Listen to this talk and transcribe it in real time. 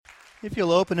If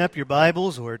you'll open up your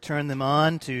Bibles or turn them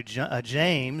on to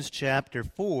James chapter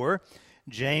 4.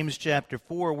 James chapter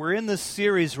 4. We're in this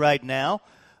series right now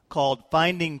called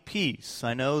Finding Peace.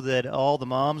 I know that all the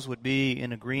moms would be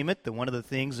in agreement that one of the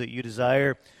things that you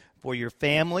desire for your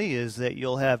family is that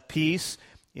you'll have peace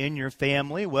in your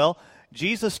family. Well,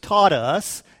 Jesus taught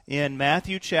us in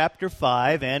Matthew chapter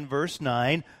 5 and verse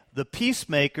 9, the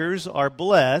peacemakers are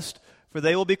blessed, for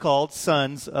they will be called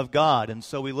sons of God. And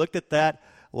so we looked at that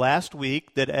last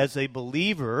week, that as a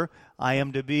believer, I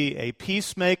am to be a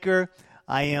peacemaker,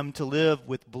 I am to live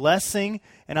with blessing,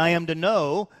 and I am to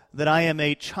know that I am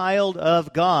a child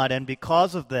of God, and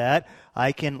because of that,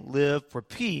 I can live for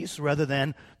peace rather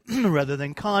than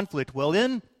conflict. Well,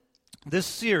 in this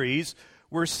series,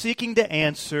 we're seeking to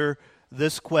answer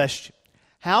this question.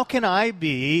 How can I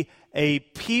be a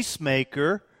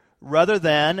peacemaker rather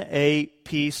than a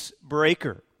peace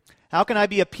breaker? How can I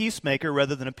be a peacemaker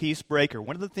rather than a peace breaker?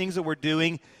 One of the things that we're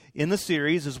doing in the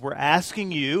series is we're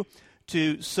asking you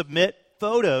to submit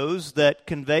photos that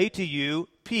convey to you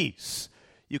peace.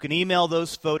 You can email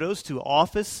those photos to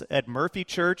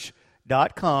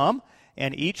office@murphychurch.com,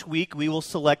 and each week we will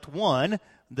select one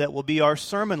that will be our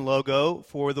sermon logo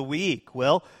for the week.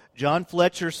 Well, John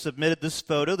Fletcher submitted this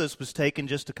photo. This was taken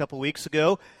just a couple weeks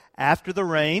ago after the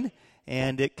rain,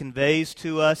 and it conveys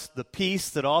to us the peace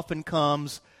that often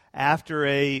comes after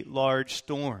a large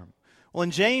storm. Well,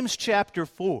 in James chapter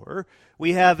 4,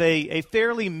 we have a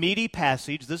fairly meaty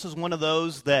passage. This is one of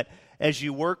those that as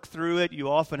you work through it, you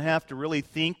often have to really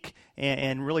think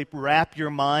and really wrap your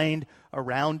mind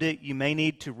around it. You may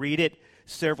need to read it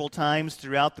several times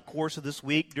throughout the course of this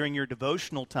week during your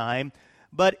devotional time.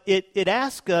 But it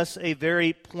asks us a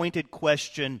very pointed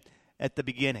question at the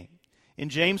beginning. In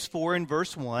James 4 and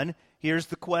verse 1, here's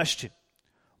the question.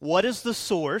 What is the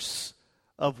source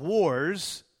of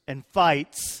wars and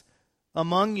fights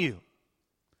among you?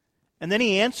 And then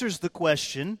he answers the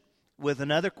question with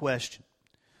another question.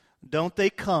 Don't they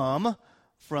come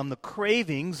from the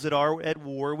cravings that are at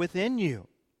war within you?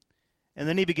 And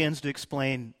then he begins to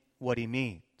explain what he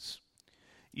means.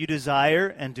 You desire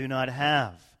and do not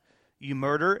have. You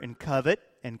murder and covet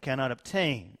and cannot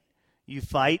obtain. You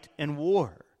fight and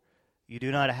war. You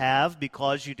do not have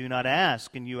because you do not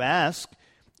ask, and you ask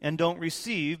and don't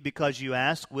receive because you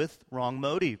ask with wrong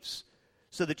motives,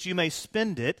 so that you may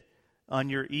spend it on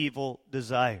your evil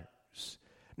desires.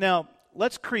 Now,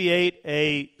 let's create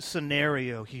a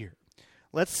scenario here.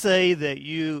 Let's say that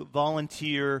you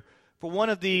volunteer for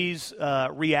one of these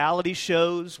reality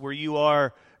shows where you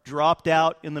are dropped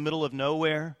out in the middle of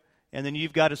nowhere, and then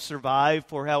you've got to survive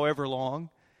for however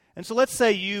long. And so let's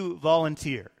say you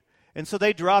volunteer. And so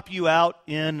they drop you out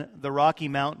in the Rocky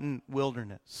Mountain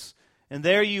wilderness. And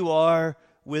there you are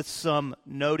with some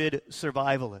noted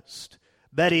survivalists.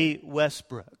 Betty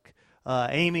Westbrook,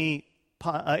 Amy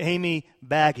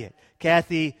Baggett,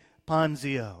 Kathy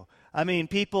Ponzio. I mean,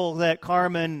 people that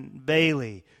Carmen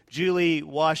Bailey, Julie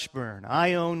Washburn,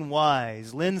 Ione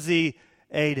Wise, Lindsay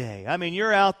Ade. I mean,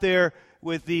 you're out there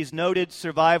with these noted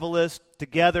survivalists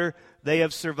together. They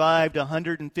have survived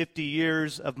 150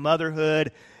 years of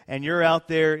motherhood, and you're out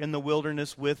there in the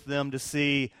wilderness with them to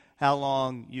see how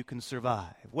long you can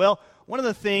survive. Well, one of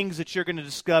the things that you're going to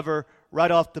discover right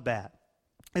off the bat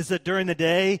is that during the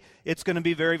day, it's going to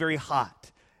be very, very hot.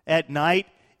 At night,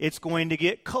 it's going to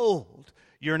get cold.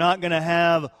 You're not going to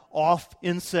have off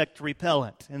insect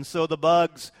repellent, and so the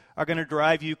bugs are going to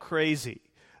drive you crazy.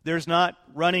 There's not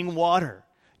running water.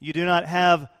 You do not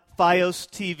have Fios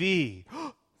TV.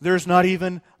 There's not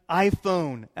even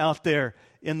iPhone out there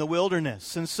in the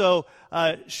wilderness. And so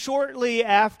shortly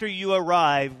after you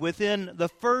arrive, within the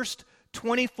first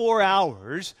 24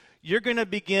 hours, you're going to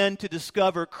begin to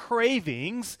discover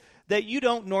cravings that you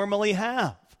don't normally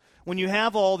have. When you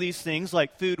have all these things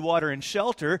like food, water, and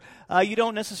shelter, you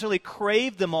don't necessarily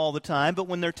crave them all the time, but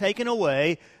when they're taken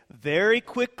away, very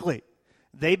quickly,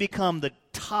 they become the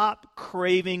top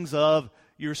cravings of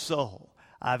your soul.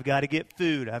 I've got to get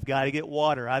food. I've got to get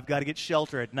water. I've got to get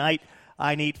shelter. At night,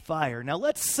 I need fire. Now,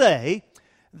 let's say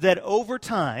that over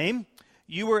time,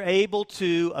 you were able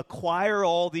to acquire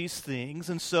all these things,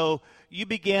 and so you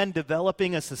began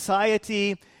developing a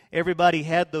society. Everybody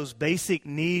had those basic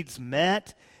needs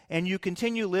met, and you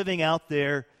continue living out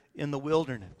there in the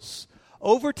wilderness.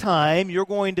 Over time, you're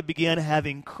going to begin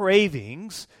having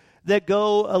cravings that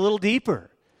go a little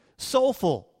deeper.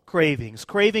 Soulful cravings,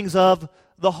 cravings of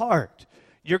the heart.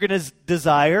 You're going to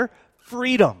desire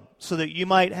freedom so that you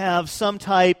might have some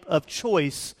type of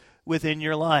choice within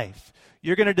your life.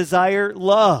 You're going to desire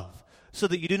love so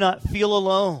that you do not feel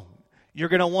alone. You're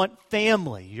going to want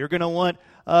family. You're going to want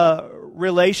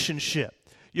relationship.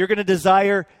 You're going to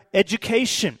desire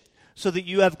education so that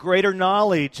you have greater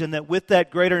knowledge, and that with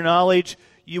that greater knowledge,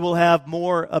 you will have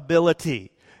more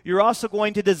ability. You're also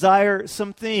going to desire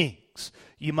some things.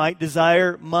 You might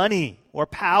desire money or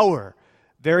power,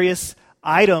 various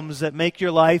items that make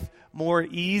your life more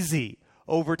easy.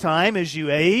 Over time, as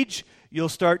you age, you'll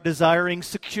start desiring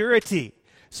security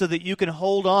so that you can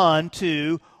hold on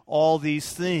to all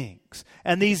these things.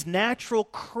 And these natural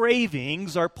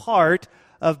cravings are part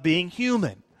of being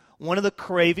human. One of the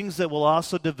cravings that will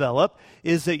also develop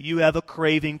is that you have a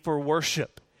craving for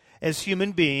worship. As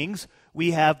human beings,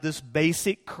 we have this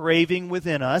basic craving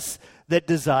within us that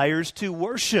desires to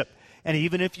worship. And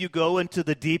even if you go into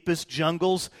the deepest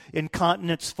jungles in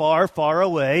continents far, far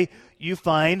away, you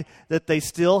find that they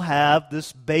still have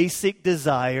this basic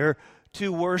desire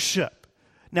to worship.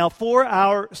 Now, for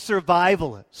our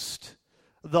survivalist,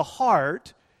 the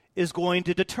heart is going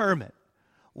to determine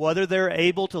whether they're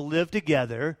able to live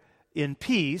together in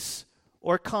peace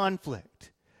or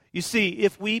conflict. You see,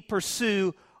 if we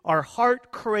pursue our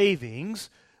heart cravings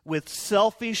with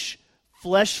selfish,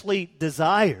 fleshly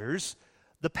desires,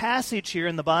 the passage here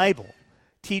in the Bible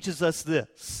teaches us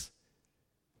this.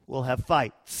 We'll have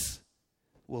fights.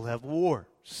 We'll have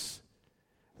wars.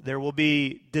 There will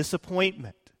be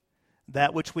disappointment.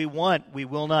 That which we want, we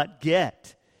will not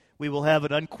get. We will have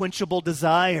an unquenchable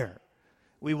desire.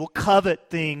 We will covet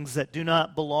things that do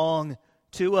not belong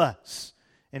to us.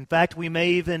 In fact, we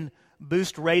may even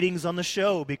boost ratings on the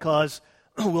show because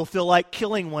we'll feel like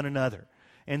killing one another.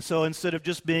 And so instead of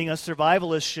just being a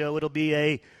survivalist show, it'll be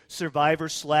a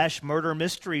survivor/murder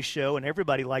mystery show, and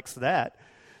everybody likes that.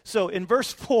 So in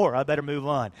verse 4, I better move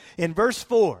on. In verse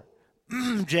 4,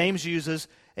 James uses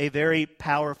a very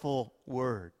powerful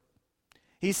word.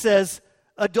 He says,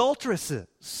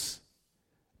 adulteresses.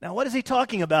 Now, what is he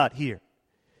talking about here?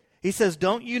 He says,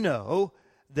 don't you know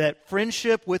that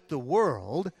friendship with the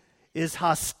world is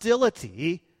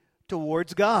hostility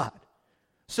towards God?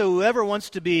 So whoever wants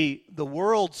to be the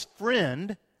world's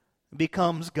friend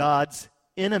becomes God's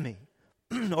enemy.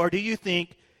 Or do you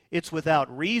think it's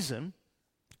without reason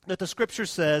that the Scripture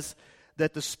says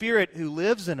that the Spirit who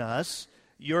lives in us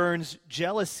yearns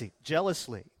jealously,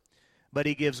 but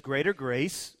He gives greater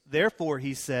grace? Therefore,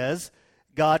 He says,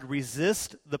 God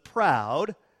resists the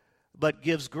proud, but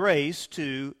gives grace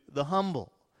to the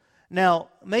humble. Now,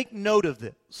 make note of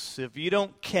this. If you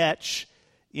don't catch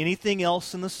anything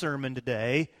else in the sermon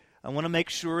today, I want to make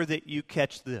sure that you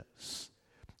catch this.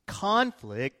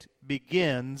 Conflict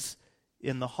begins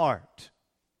in the heart.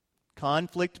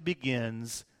 Conflict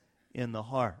begins in the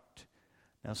heart.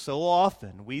 Now, so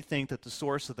often we think that the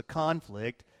source of the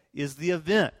conflict is the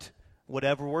event,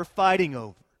 whatever we're fighting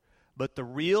over. But the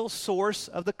real source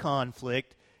of the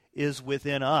conflict is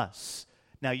within us.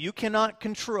 Now, you cannot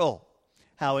control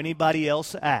how anybody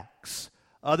else acts.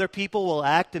 Other people will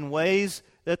act in ways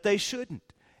that they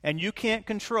shouldn't. And you can't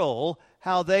control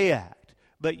how they act.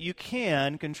 But you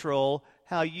can control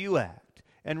how you act.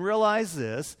 And realize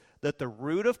this, that the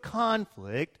root of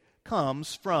conflict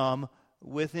comes from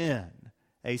within.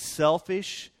 A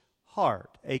selfish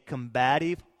heart, a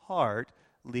combative heart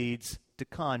leads to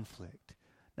conflict.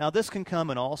 Now, this can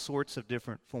come in all sorts of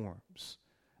different forms.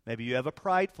 Maybe you have a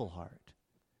prideful heart.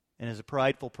 And as a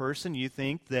prideful person, you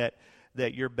think that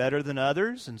you're better than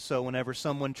others. And so whenever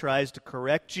someone tries to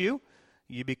correct you,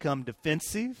 you become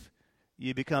defensive.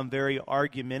 You become very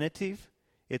argumentative.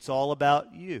 It's all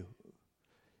about you.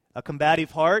 A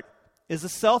combative heart is a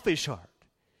selfish heart.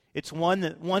 It's one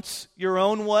that wants your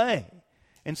own way.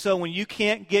 And so when you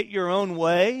can't get your own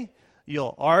way,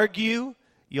 you'll argue,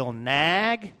 you'll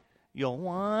nag, you'll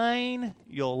whine,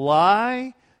 you'll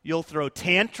lie, you'll throw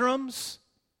tantrums.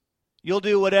 You'll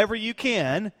do whatever you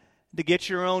can to get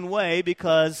your own way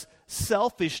because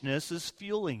selfishness is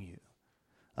fueling you.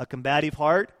 A combative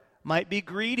heart might be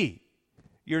greedy.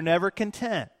 You're never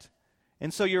content.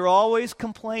 And so you're always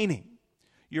complaining.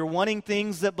 You're wanting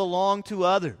things that belong to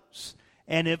others.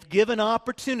 And if given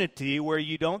opportunity where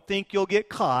you don't think you'll get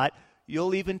caught,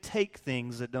 you'll even take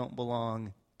things that don't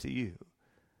belong to you.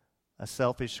 A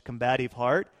selfish, combative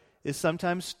heart is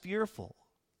sometimes fearful.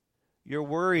 You're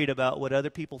worried about what other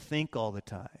people think all the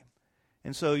time.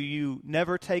 And so you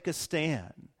never take a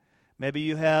stand. Maybe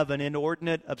you have an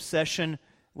inordinate obsession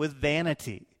with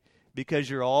vanity because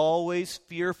you're always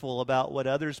fearful about what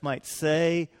others might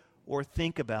say or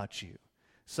think about you.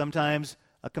 Sometimes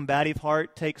a combative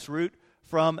heart takes root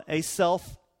from a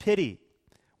self-pity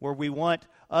where we want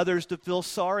others to feel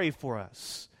sorry for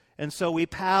us. And so we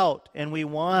pout and we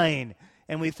whine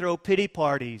and we throw pity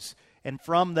parties. And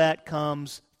from that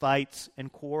comes fights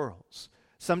and quarrels.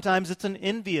 Sometimes it's an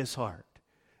envious heart.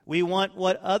 We want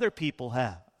what other people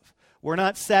have. We're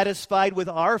not satisfied with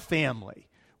our family.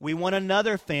 We want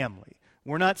another family.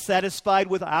 We're not satisfied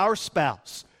with our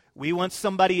spouse. We want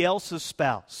somebody else's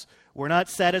spouse. We're not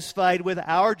satisfied with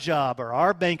our job or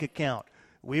our bank account.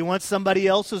 We want somebody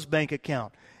else's bank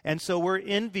account. And so we're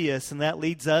envious, and that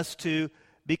leads us to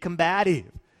be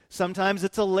combative. Sometimes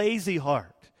it's a lazy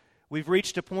heart. We've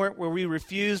reached a point where we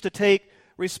refuse to take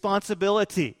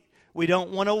responsibility. We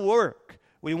don't want to work.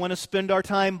 We want to spend our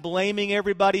time blaming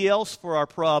everybody else for our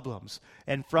problems.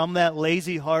 And from that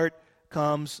lazy heart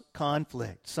comes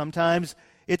conflict. Sometimes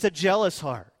it's a jealous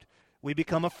heart. We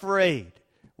become afraid.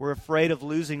 We're afraid of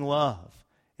losing love.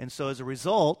 And so as a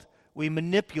result, we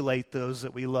manipulate those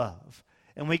that we love.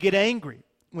 And we get angry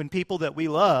when people that we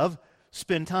love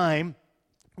spend time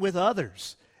with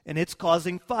others. And it's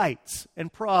causing fights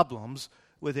and problems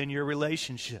within your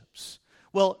relationships.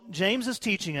 Well, James is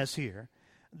teaching us here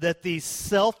that these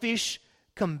selfish,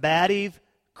 combative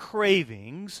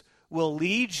cravings will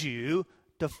lead you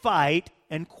to fight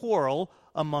and quarrel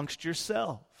amongst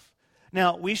yourself.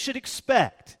 Now, we should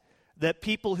expect that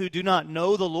people who do not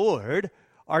know the Lord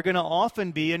are going to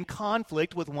often be in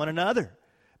conflict with one another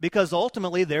because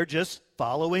ultimately they're just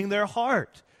following their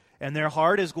heart. And their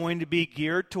heart is going to be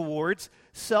geared towards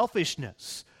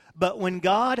selfishness. But when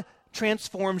God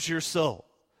transforms your soul,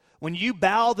 when you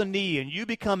bow the knee and you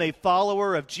become a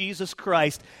follower of Jesus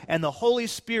Christ and the Holy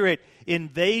Spirit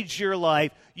invades your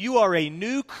life, you are a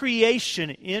new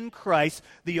creation in Christ.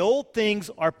 The old things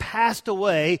are passed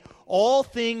away. All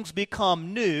things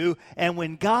become new. And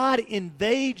when God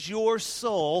invades your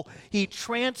soul, He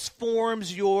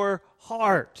transforms your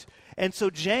heart. And so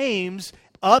James,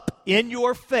 up in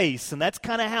your face, and that's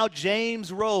kind of how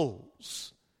James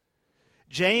rolls.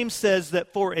 James says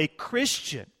that for a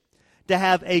Christian to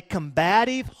have a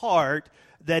combative heart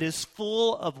that is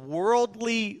full of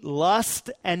worldly lust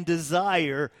and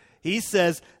desire, he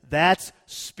says that's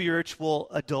spiritual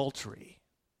adultery.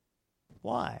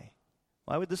 Why?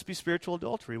 Why would this be spiritual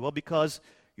adultery? Well, because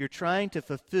you're trying to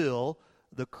fulfill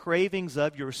the cravings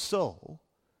of your soul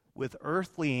with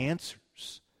earthly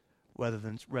answers rather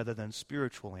than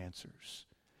spiritual answers.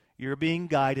 You're being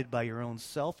guided by your own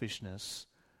selfishness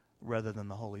rather than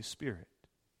the Holy Spirit.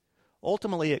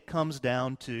 Ultimately, it comes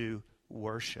down to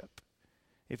worship.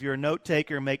 If you're a note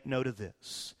taker, make note of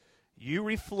this. You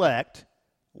reflect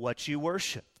what you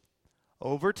worship.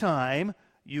 Over time,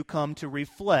 you come to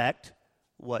reflect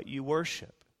what you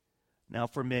worship. Now,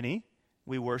 for many,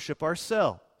 we worship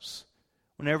ourselves.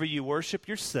 Whenever you worship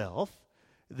yourself,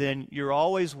 then you're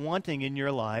always wanting in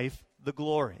your life the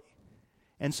glory.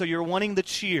 And so you're wanting the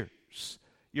cheers.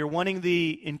 You're wanting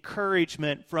the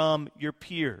encouragement from your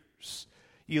peers.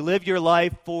 You live your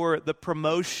life for the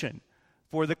promotion,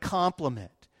 for the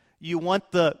compliment. You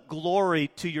want the glory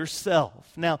to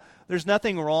yourself. Now, there's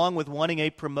nothing wrong with wanting a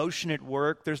promotion at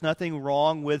work. There's nothing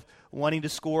wrong with wanting to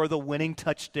score the winning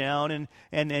touchdown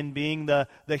and being the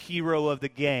hero of the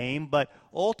game. But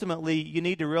ultimately, you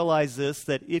need to realize this,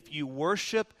 that if you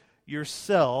worship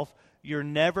yourself, you're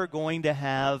never going to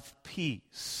have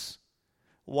peace.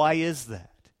 Why is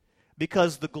that?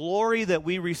 Because the glory that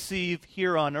we receive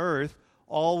here on earth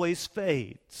always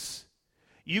fades.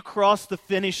 You cross the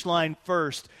finish line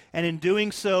first, and in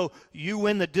doing so, you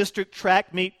win the district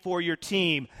track meet for your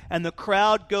team, and the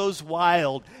crowd goes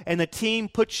wild, and the team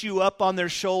puts you up on their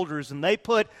shoulders, and they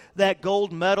put that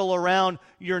gold medal around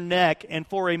your neck, and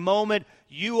for a moment,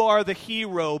 you are the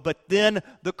hero, but then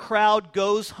the crowd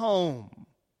goes home,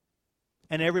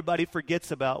 and everybody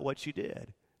forgets about what you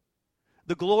did.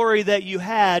 The glory that you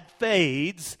had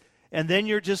fades, and then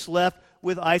you're just left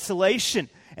with isolation.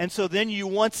 And so then you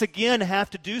once again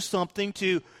have to do something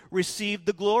to receive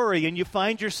the glory. And you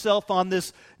find yourself on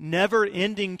this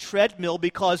never-ending treadmill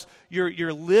because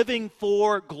you're living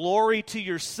for glory to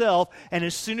yourself. And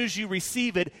as soon as you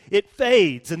receive it, it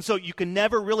fades. And so you can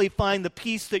never really find the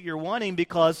peace that you're wanting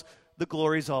because the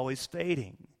glory is always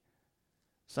fading.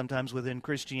 Sometimes within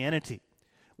Christianity,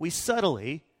 we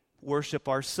subtly worship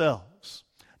ourselves.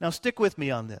 Now stick with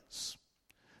me on this.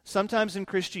 Sometimes in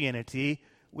Christianity,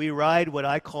 we ride what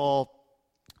I call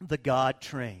the God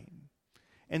train.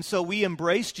 And so we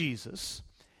embrace Jesus,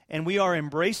 and we are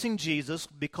embracing Jesus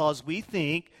because we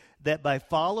think that by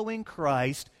following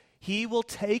Christ, He will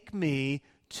take me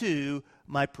to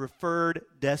my preferred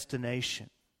destination.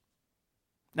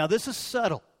 Now, this is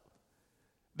subtle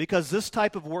because this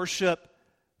type of worship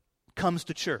comes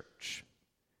to church.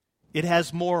 It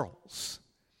has morals.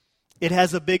 It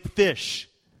has a big fish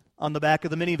on the back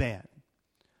of the minivan.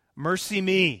 Mercy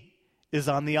Me is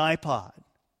on the iPod.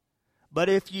 But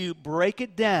if you break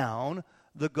it down,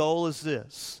 the goal is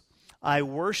this. I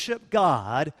worship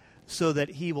God so that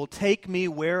he will take me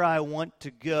where I want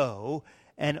to go,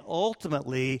 and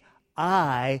ultimately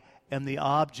I am the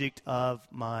object of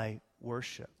my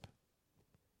worship.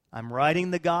 I'm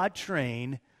riding the God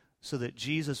train so that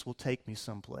Jesus will take me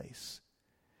someplace.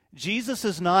 Jesus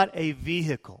is not a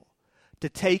vehicle to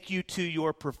take you to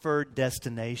your preferred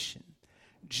destination.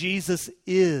 Jesus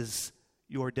is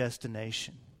your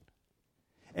destination.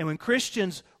 And when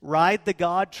Christians ride the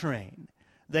God train,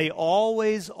 they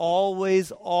always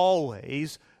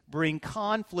bring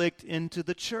conflict into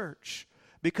the church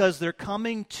because they're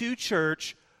coming to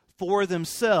church for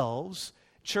themselves.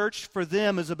 Church for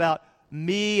them is about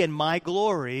me and my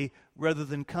glory rather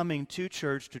than coming to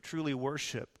church to truly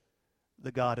worship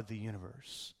the God of the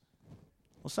universe.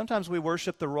 Well, sometimes we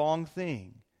worship the wrong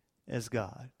thing as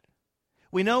God.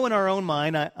 We know in our own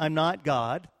mind, I'm not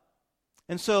God.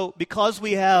 And so because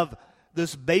we have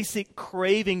this basic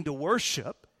craving to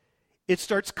worship, it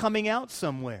starts coming out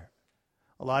somewhere.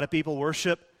 A lot of people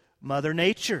worship Mother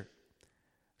Nature.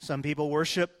 Some people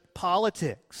worship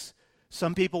politics.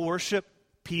 Some people worship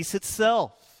peace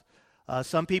itself.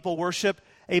 Some people worship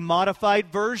a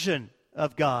modified version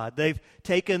of God. They've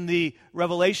taken the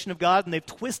revelation of God and they've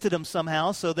twisted them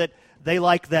somehow so that they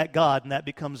like that God and that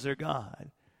becomes their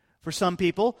God. For some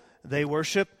people, they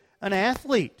worship an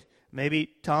athlete. Maybe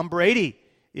Tom Brady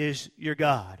is your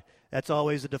God. That's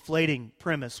always a deflating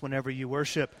premise whenever you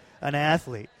worship an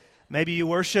athlete. Maybe you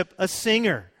worship a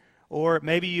singer, or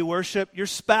maybe you worship your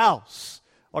spouse,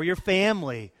 or your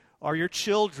family, or your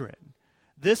children.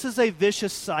 This is a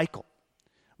vicious cycle,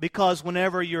 because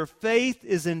whenever your faith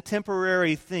is in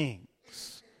temporary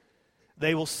things,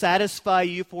 they will satisfy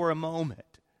you for a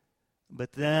moment,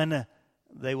 but then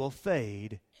they will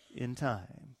fade in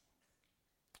time.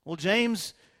 Well,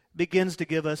 James begins to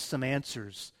give us some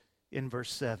answers in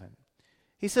verse 7.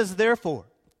 He says, "Therefore,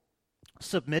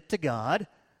 submit to God,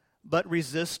 but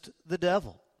resist the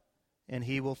devil, and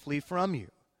he will flee from you.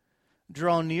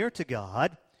 Draw near to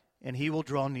God, and he will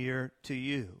draw near to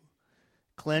you.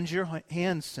 Cleanse your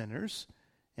hands, sinners,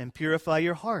 and purify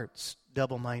your hearts,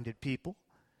 double-minded people.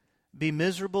 Be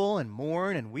miserable and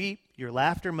mourn and weep. Your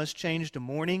laughter must change to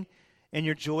mourning, and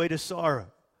your joy to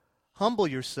sorrow. Humble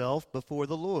yourself before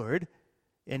the Lord,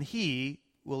 and he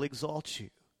will exalt you."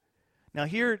 Now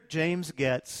here James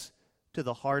gets to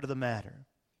the heart of the matter.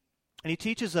 And he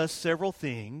teaches us several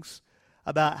things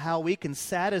about how we can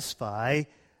satisfy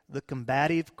the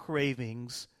combative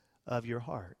cravings of your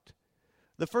heart.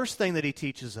 The first thing that he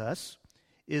teaches us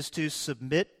is to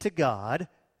submit to God,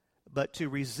 but to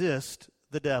resist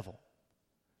the devil.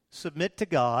 Submit to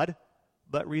God,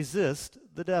 but resist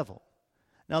the devil.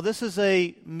 Now this is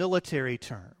a military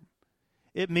term.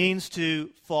 It means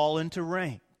to fall into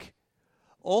rank.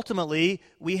 Ultimately,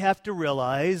 we have to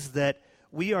realize that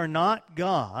we are not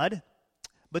God,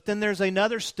 but then there's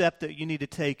another step that you need to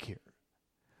take here.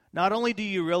 Not only do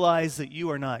you realize that you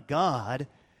are not God,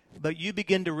 but you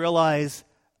begin to realize,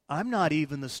 I'm not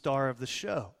even the star of the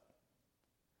show.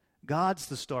 God's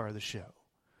the star of the show.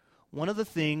 One of the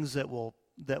things that will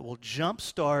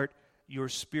jumpstart your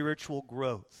spiritual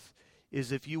growth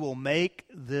is if you will make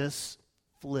this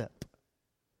flip.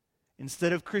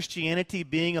 Instead of Christianity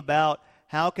being about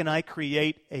how can I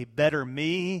create a better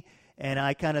me, and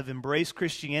I kind of embrace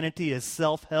Christianity as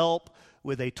self-help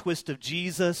with a twist of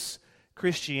Jesus,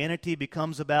 Christianity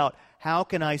becomes about how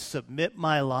can I submit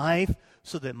my life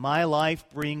so that my life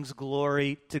brings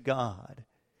glory to God.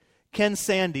 Ken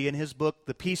Sande, in his book,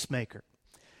 The Peacemaker,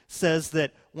 says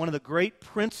that one of the great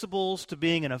principles to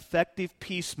being an effective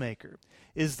peacemaker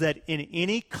is that in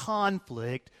any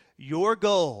conflict, your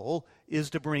goal is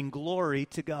to bring glory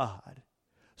to God.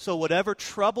 So whatever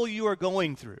trouble you are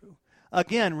going through,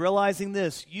 again, realizing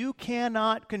this, you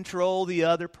cannot control the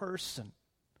other person.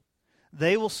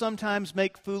 They will sometimes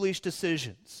make foolish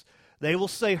decisions. They will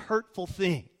say hurtful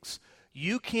things.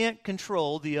 You can't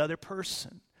control the other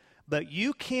person. But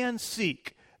you can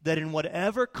seek that in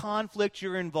whatever conflict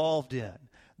you're involved in,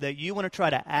 that you want to try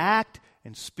to act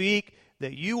and speak,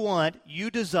 that you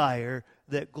desire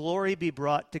that glory be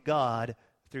brought to God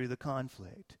through the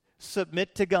conflict.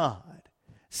 Submit to God.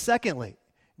 Secondly,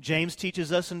 James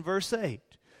teaches us in verse 8,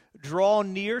 draw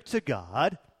near to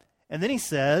God, and then he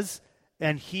says,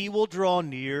 and he will draw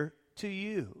near to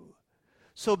you.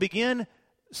 So begin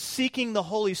seeking the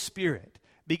Holy Spirit.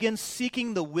 Begin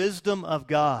seeking the wisdom of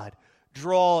God.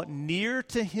 Draw near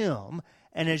to him,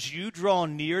 and as you draw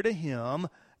near to him,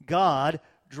 God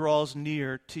draws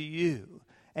near to you.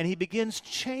 And he begins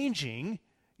changing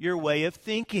your way of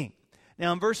thinking.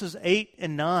 Now in verses 8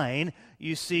 and 9,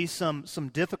 you see some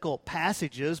difficult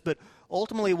passages, but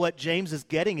ultimately what James is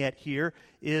getting at here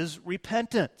is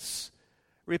repentance.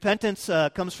 Repentance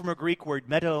comes from a Greek word,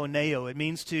 metanoeo. It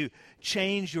means to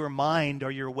change your mind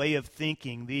or your way of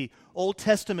thinking. The Old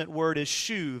Testament word is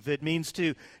shuv. It means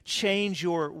to change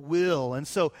your will. And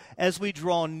so as we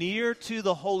draw near to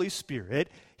the Holy Spirit,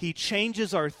 He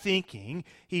changes our thinking.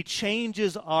 He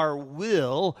changes our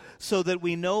will so that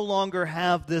we no longer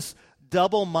have this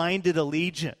double-minded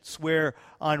allegiance where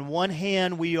on one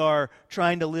hand we are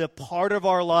trying to live part of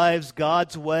our lives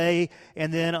God's way,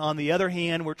 and then on the other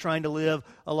hand we're trying to live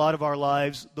a lot of our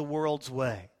lives the world's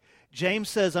way. James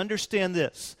says, understand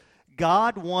this.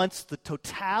 God wants the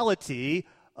totality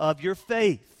of your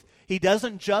faith. He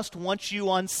doesn't just want you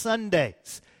on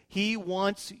Sundays. He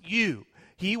wants you.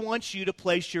 He wants you to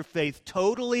place your faith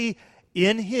totally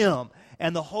in Him.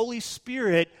 And the Holy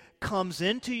Spirit comes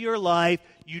into your life,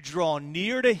 you draw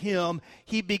near to Him,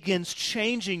 He begins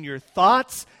changing your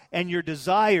thoughts and your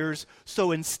desires.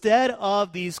 So instead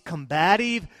of these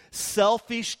combative,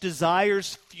 selfish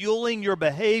desires fueling your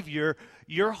behavior,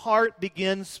 your heart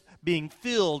begins being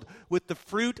filled with the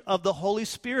fruit of the Holy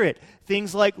Spirit.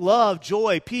 Things like love,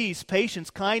 joy, peace, patience,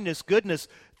 kindness, goodness,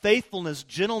 faithfulness,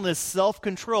 gentleness,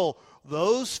 self-control.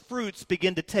 Those fruits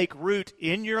begin to take root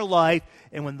in your life,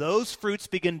 and when those fruits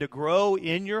begin to grow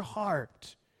in your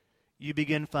heart, you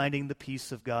begin finding the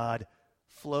peace of God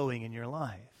flowing in your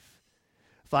life.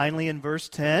 Finally, in verse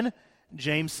 10,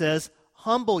 James says,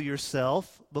 humble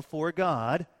yourself before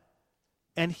God,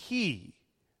 and He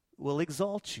will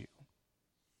exalt you.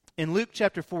 In Luke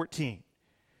chapter 14,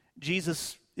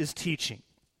 Jesus is teaching,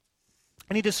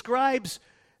 and He describes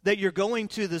that you're going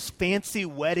to this fancy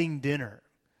wedding dinner.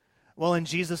 Well, in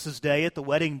Jesus' day, at the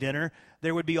wedding dinner,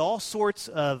 there would be all sorts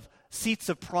of seats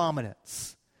of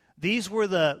prominence. These were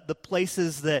the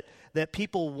places that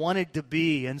people wanted to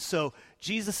be. And so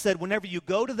Jesus said, whenever you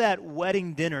go to that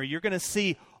wedding dinner, you're going to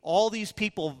see all these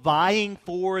people vying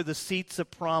for the seats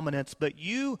of prominence, but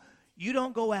you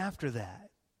don't go after that.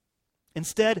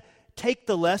 Instead, take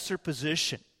the lesser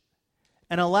position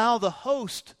and allow the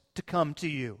host to come to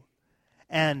you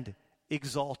and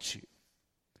exalt you.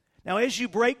 Now, as you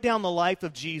break down the life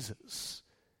of Jesus,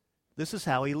 this is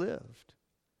how He lived.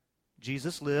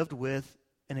 Jesus lived with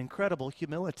an incredible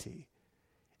humility.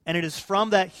 And it is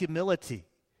from that humility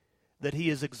that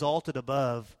He is exalted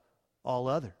above all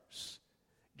others.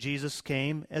 Jesus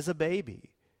came as a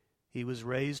baby. He was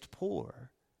raised poor.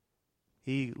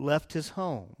 He left His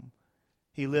home.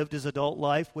 He lived His adult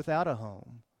life without a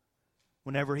home.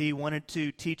 Whenever He wanted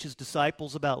to teach His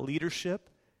disciples about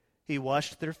leadership, He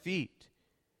washed their feet.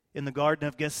 In the Garden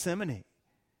of Gethsemane,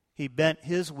 He bent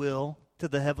His will to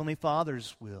the Heavenly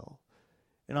Father's will.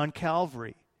 And on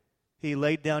Calvary, He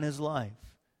laid down His life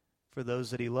for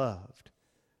those that He loved.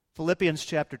 Philippians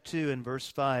chapter 2 and verse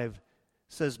 5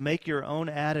 says, make your own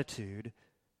attitude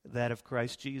that of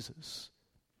Christ Jesus.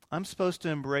 I'm supposed to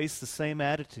embrace the same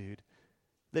attitude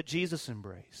that Jesus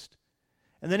embraced.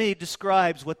 And then He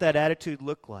describes what that attitude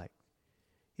looked like.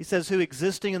 He says, who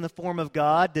existing in the form of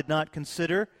God did not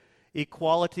consider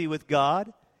equality with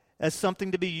God as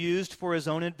something to be used for His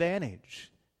own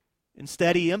advantage.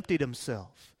 Instead, He emptied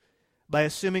Himself by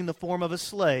assuming the form of a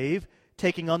slave,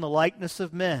 taking on the likeness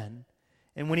of men.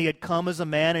 And when He had come as a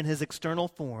man in His external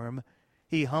form,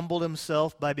 He humbled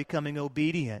Himself by becoming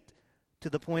obedient to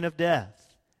the point of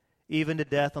death, even to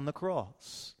death on the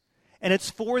cross. And it's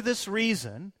for this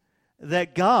reason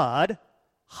that God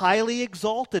highly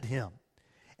exalted Him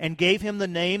and gave Him the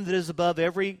name that is above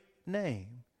every name,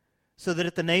 so that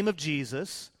at the name of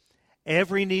Jesus,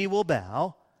 every knee will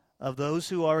bow of those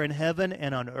who are in heaven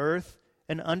and on earth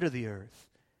and under the earth,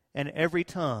 and every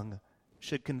tongue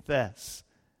should confess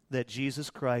that Jesus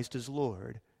Christ is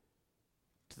Lord,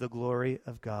 to the glory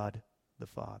of God the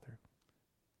Father.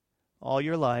 All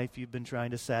your life, you've been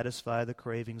trying to satisfy the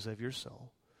cravings of your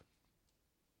soul.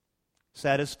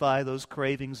 Satisfy those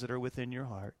cravings that are within your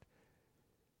heart.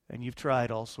 And you've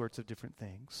tried all sorts of different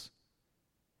things.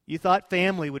 You thought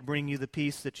family would bring you the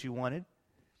peace that you wanted.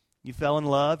 You fell in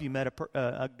love. You met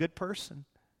a good person.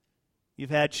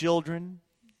 You've had children,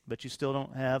 but you still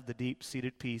don't have the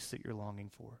deep-seated peace that you're longing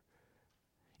for.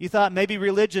 You thought maybe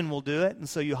religion will do it, and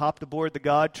so you hopped aboard the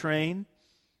God train.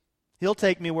 He'll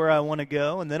take me where I want to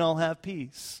go, and then I'll have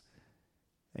peace.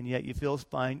 And yet you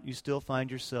still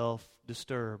find yourself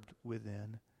disturbed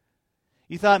within.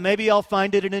 You thought maybe I'll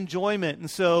find it an enjoyment,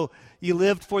 and so you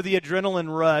lived for the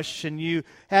adrenaline rush, and you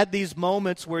had these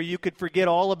moments where you could forget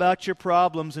all about your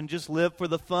problems and just live for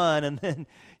the fun, and then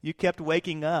you kept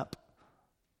waking up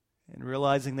and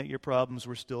realizing that your problems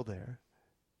were still there.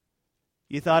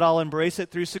 You thought I'll embrace it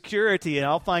through security and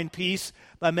I'll find peace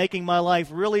by making my life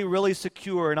really, really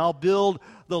secure, and I'll build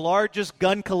the largest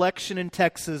gun collection in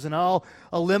Texas and I'll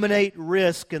eliminate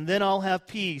risk and then I'll have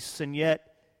peace, and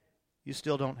yet you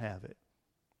still don't have it.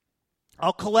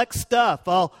 I'll collect stuff.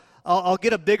 I'll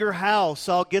get a bigger house.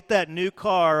 I'll get that new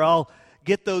car. I'll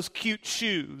get those cute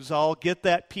shoes. I'll get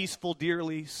that peaceful deer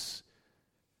lease.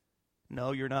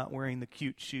 No, you're not wearing the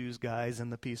cute shoes, guys,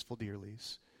 and the peaceful deer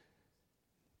lease.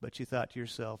 But you thought to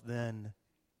yourself, then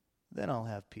I'll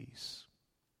have peace.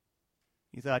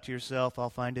 You thought to yourself, I'll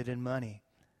find it in money.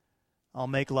 I'll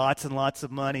make lots and lots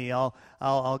of money. I'll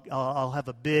have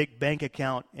a big bank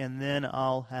account, and then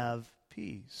I'll have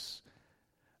peace.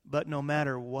 But no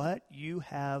matter what you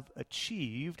have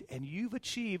achieved, and you've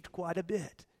achieved quite a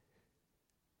bit.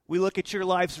 We look at your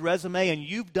life's resume, and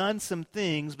you've done some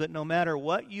things, but no matter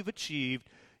what you've achieved,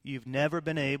 you've never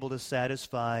been able to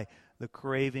satisfy the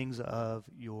cravings of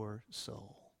your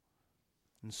soul.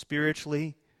 And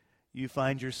spiritually, you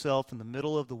find yourself in the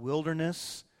middle of the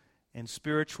wilderness, and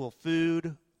spiritual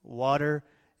food, water,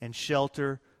 and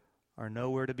shelter are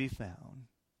nowhere to be found.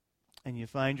 And you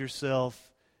find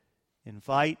yourself in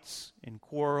fights, in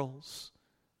quarrels,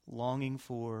 longing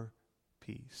for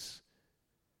peace.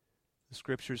 The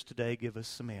Scriptures today give us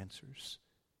some answers.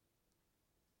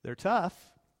 They're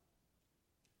tough.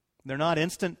 They're not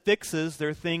instant fixes.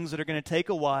 They're things that are going to take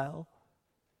a while.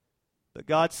 But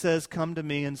God says, come to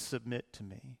me and submit to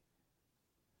me.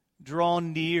 Draw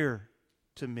near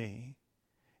to me.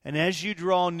 And as you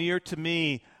draw near to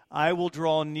me, I will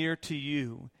draw near to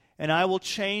you. And I will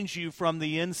change you from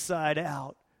the inside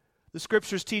out. The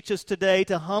Scriptures teach us today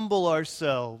to humble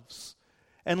ourselves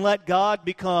and let God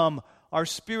become our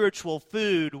spiritual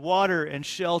food, water, and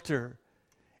shelter.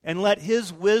 And let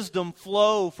His wisdom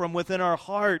flow from within our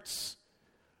hearts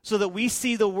so that we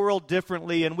see the world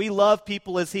differently and we love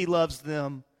people as He loves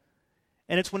them.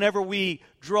 And it's whenever we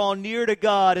draw near to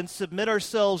God and submit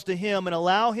ourselves to Him and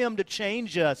allow Him to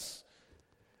change us,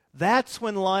 that's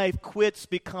when life quits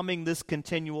becoming this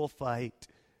continual fight.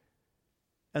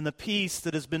 And the peace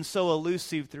that has been so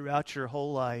elusive throughout your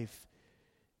whole life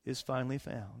is finally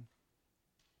found.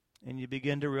 And you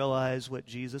begin to realize what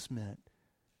Jesus meant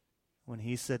when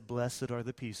He said, "Blessed are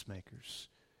the peacemakers,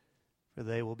 for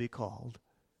they will be called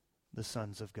the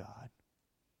sons of God."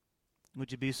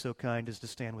 Would you be so kind as to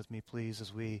stand with me, please,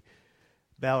 as we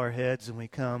bow our heads and we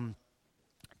come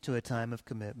to a time of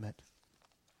commitment.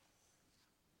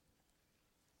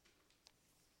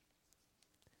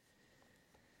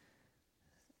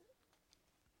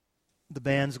 The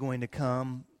band's going to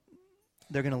come.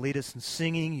 They're going to lead us in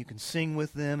singing. You can sing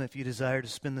with them. If you desire to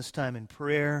spend this time in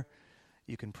prayer,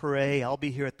 you can pray. I'll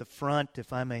be here at the front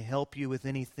if I may help you with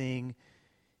anything.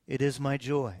 It is my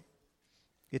joy.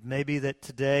 It may be that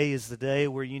today is the day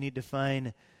where you need to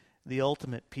find the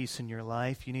ultimate peace in your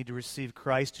life. You need to receive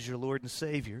Christ as your Lord and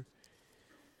Savior.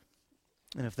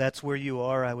 And if that's where you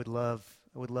are, I would love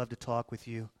to talk with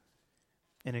you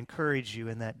and encourage you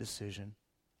in that decision.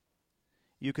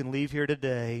 You can leave here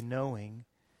today knowing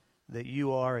that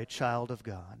you are a child of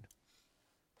God.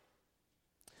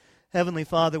 Heavenly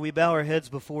Father, we bow our heads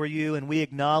before you and we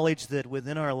acknowledge that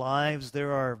within our lives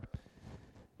there are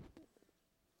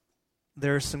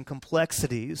some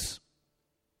complexities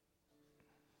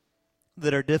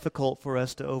that are difficult for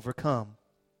us to overcome.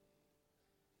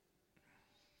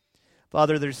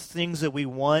 Father, there's things that we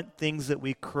want, things that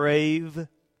we crave.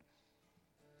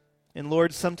 And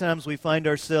Lord, sometimes we find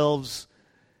ourselves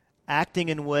acting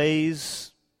in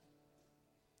ways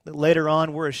that later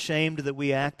on we're ashamed that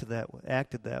we acted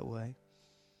that way.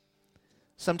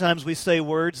 Sometimes we say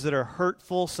words that are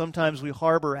hurtful. Sometimes we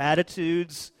harbor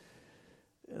attitudes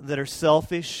that are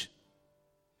selfish.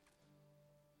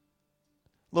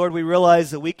 Lord, we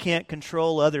realize that we can't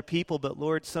control other people, but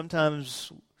Lord,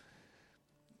 sometimes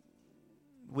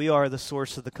we are the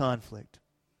source of the conflict.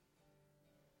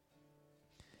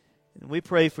 And we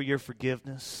pray for your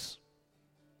forgiveness.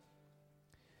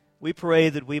 We pray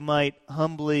that we might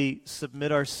humbly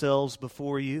submit ourselves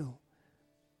before you.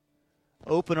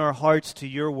 Open our hearts to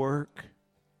your work.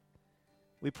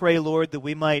 We pray, Lord, that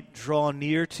we might draw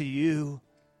near to you.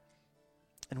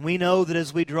 And we know that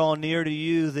as we draw near to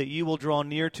you, that you will draw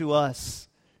near to us.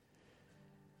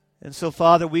 And so,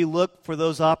 Father, we look for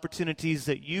those opportunities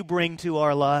that you bring to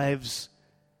our lives,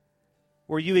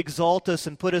 where you exalt us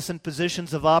and put us in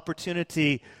positions of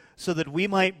opportunity so that we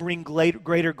might bring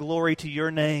greater glory to your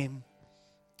name.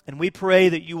 And we pray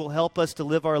that you will help us to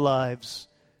live our lives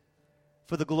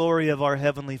for the glory of our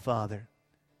Heavenly Father.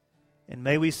 And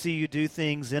may we see you do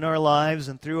things in our lives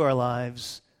and through our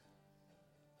lives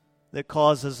that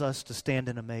causes us to stand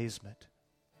in amazement.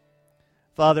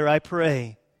 Father, I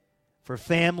pray for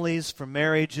families, for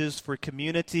marriages, for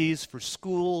communities, for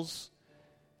schools.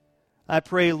 I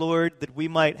pray, Lord, that we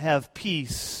might have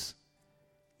peace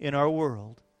in our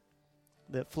world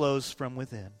that flows from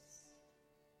within.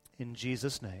 In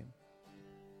Jesus' name.